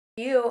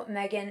You,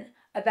 Meagan,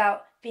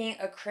 about being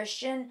a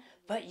Christian,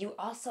 but you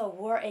also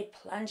wore a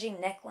plunging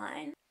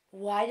neckline.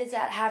 Why does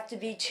that have to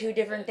be two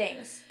different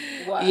things?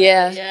 What?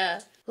 Yeah.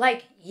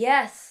 Like,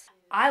 yes,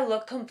 I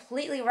look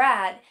completely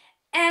rad,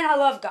 and I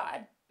love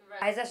God.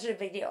 Why is that such a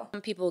big deal?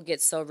 Some people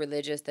get so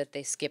religious that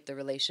they skip the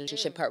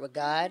relationship part with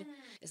God.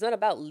 It's not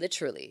about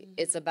literally.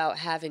 It's about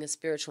having a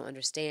spiritual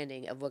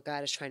understanding of what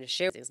God is trying to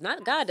share with us.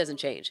 Not God doesn't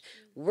change.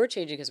 We're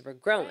changing because we're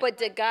growing. But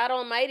did God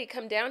Almighty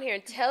come down here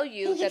and tell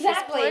you that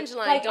Exactly. this plunge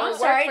line Like, don't I'm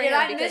sorry, work for did him?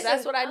 I Because miss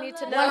that's it? what I need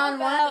to know.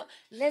 One-on-one.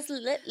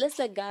 Let's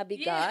let God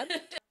be God.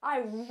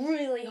 I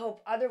really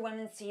hope other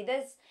women see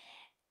this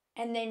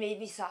and they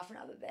maybe soften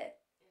up a bit.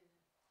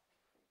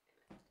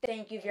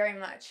 Thank you very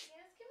much.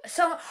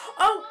 So,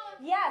 oh,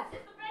 yes.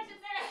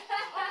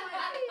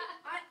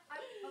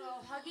 Oh,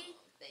 Huggy.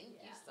 Thank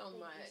you so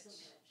much.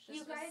 You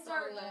This guys was so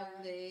are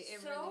lovely.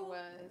 It so really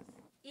was.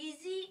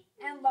 easy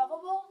and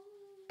lovable.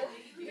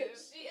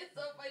 She is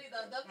so funny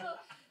though.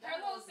 Her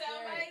little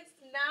sound bites,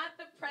 not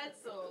the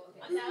pretzel.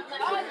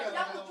 Oh,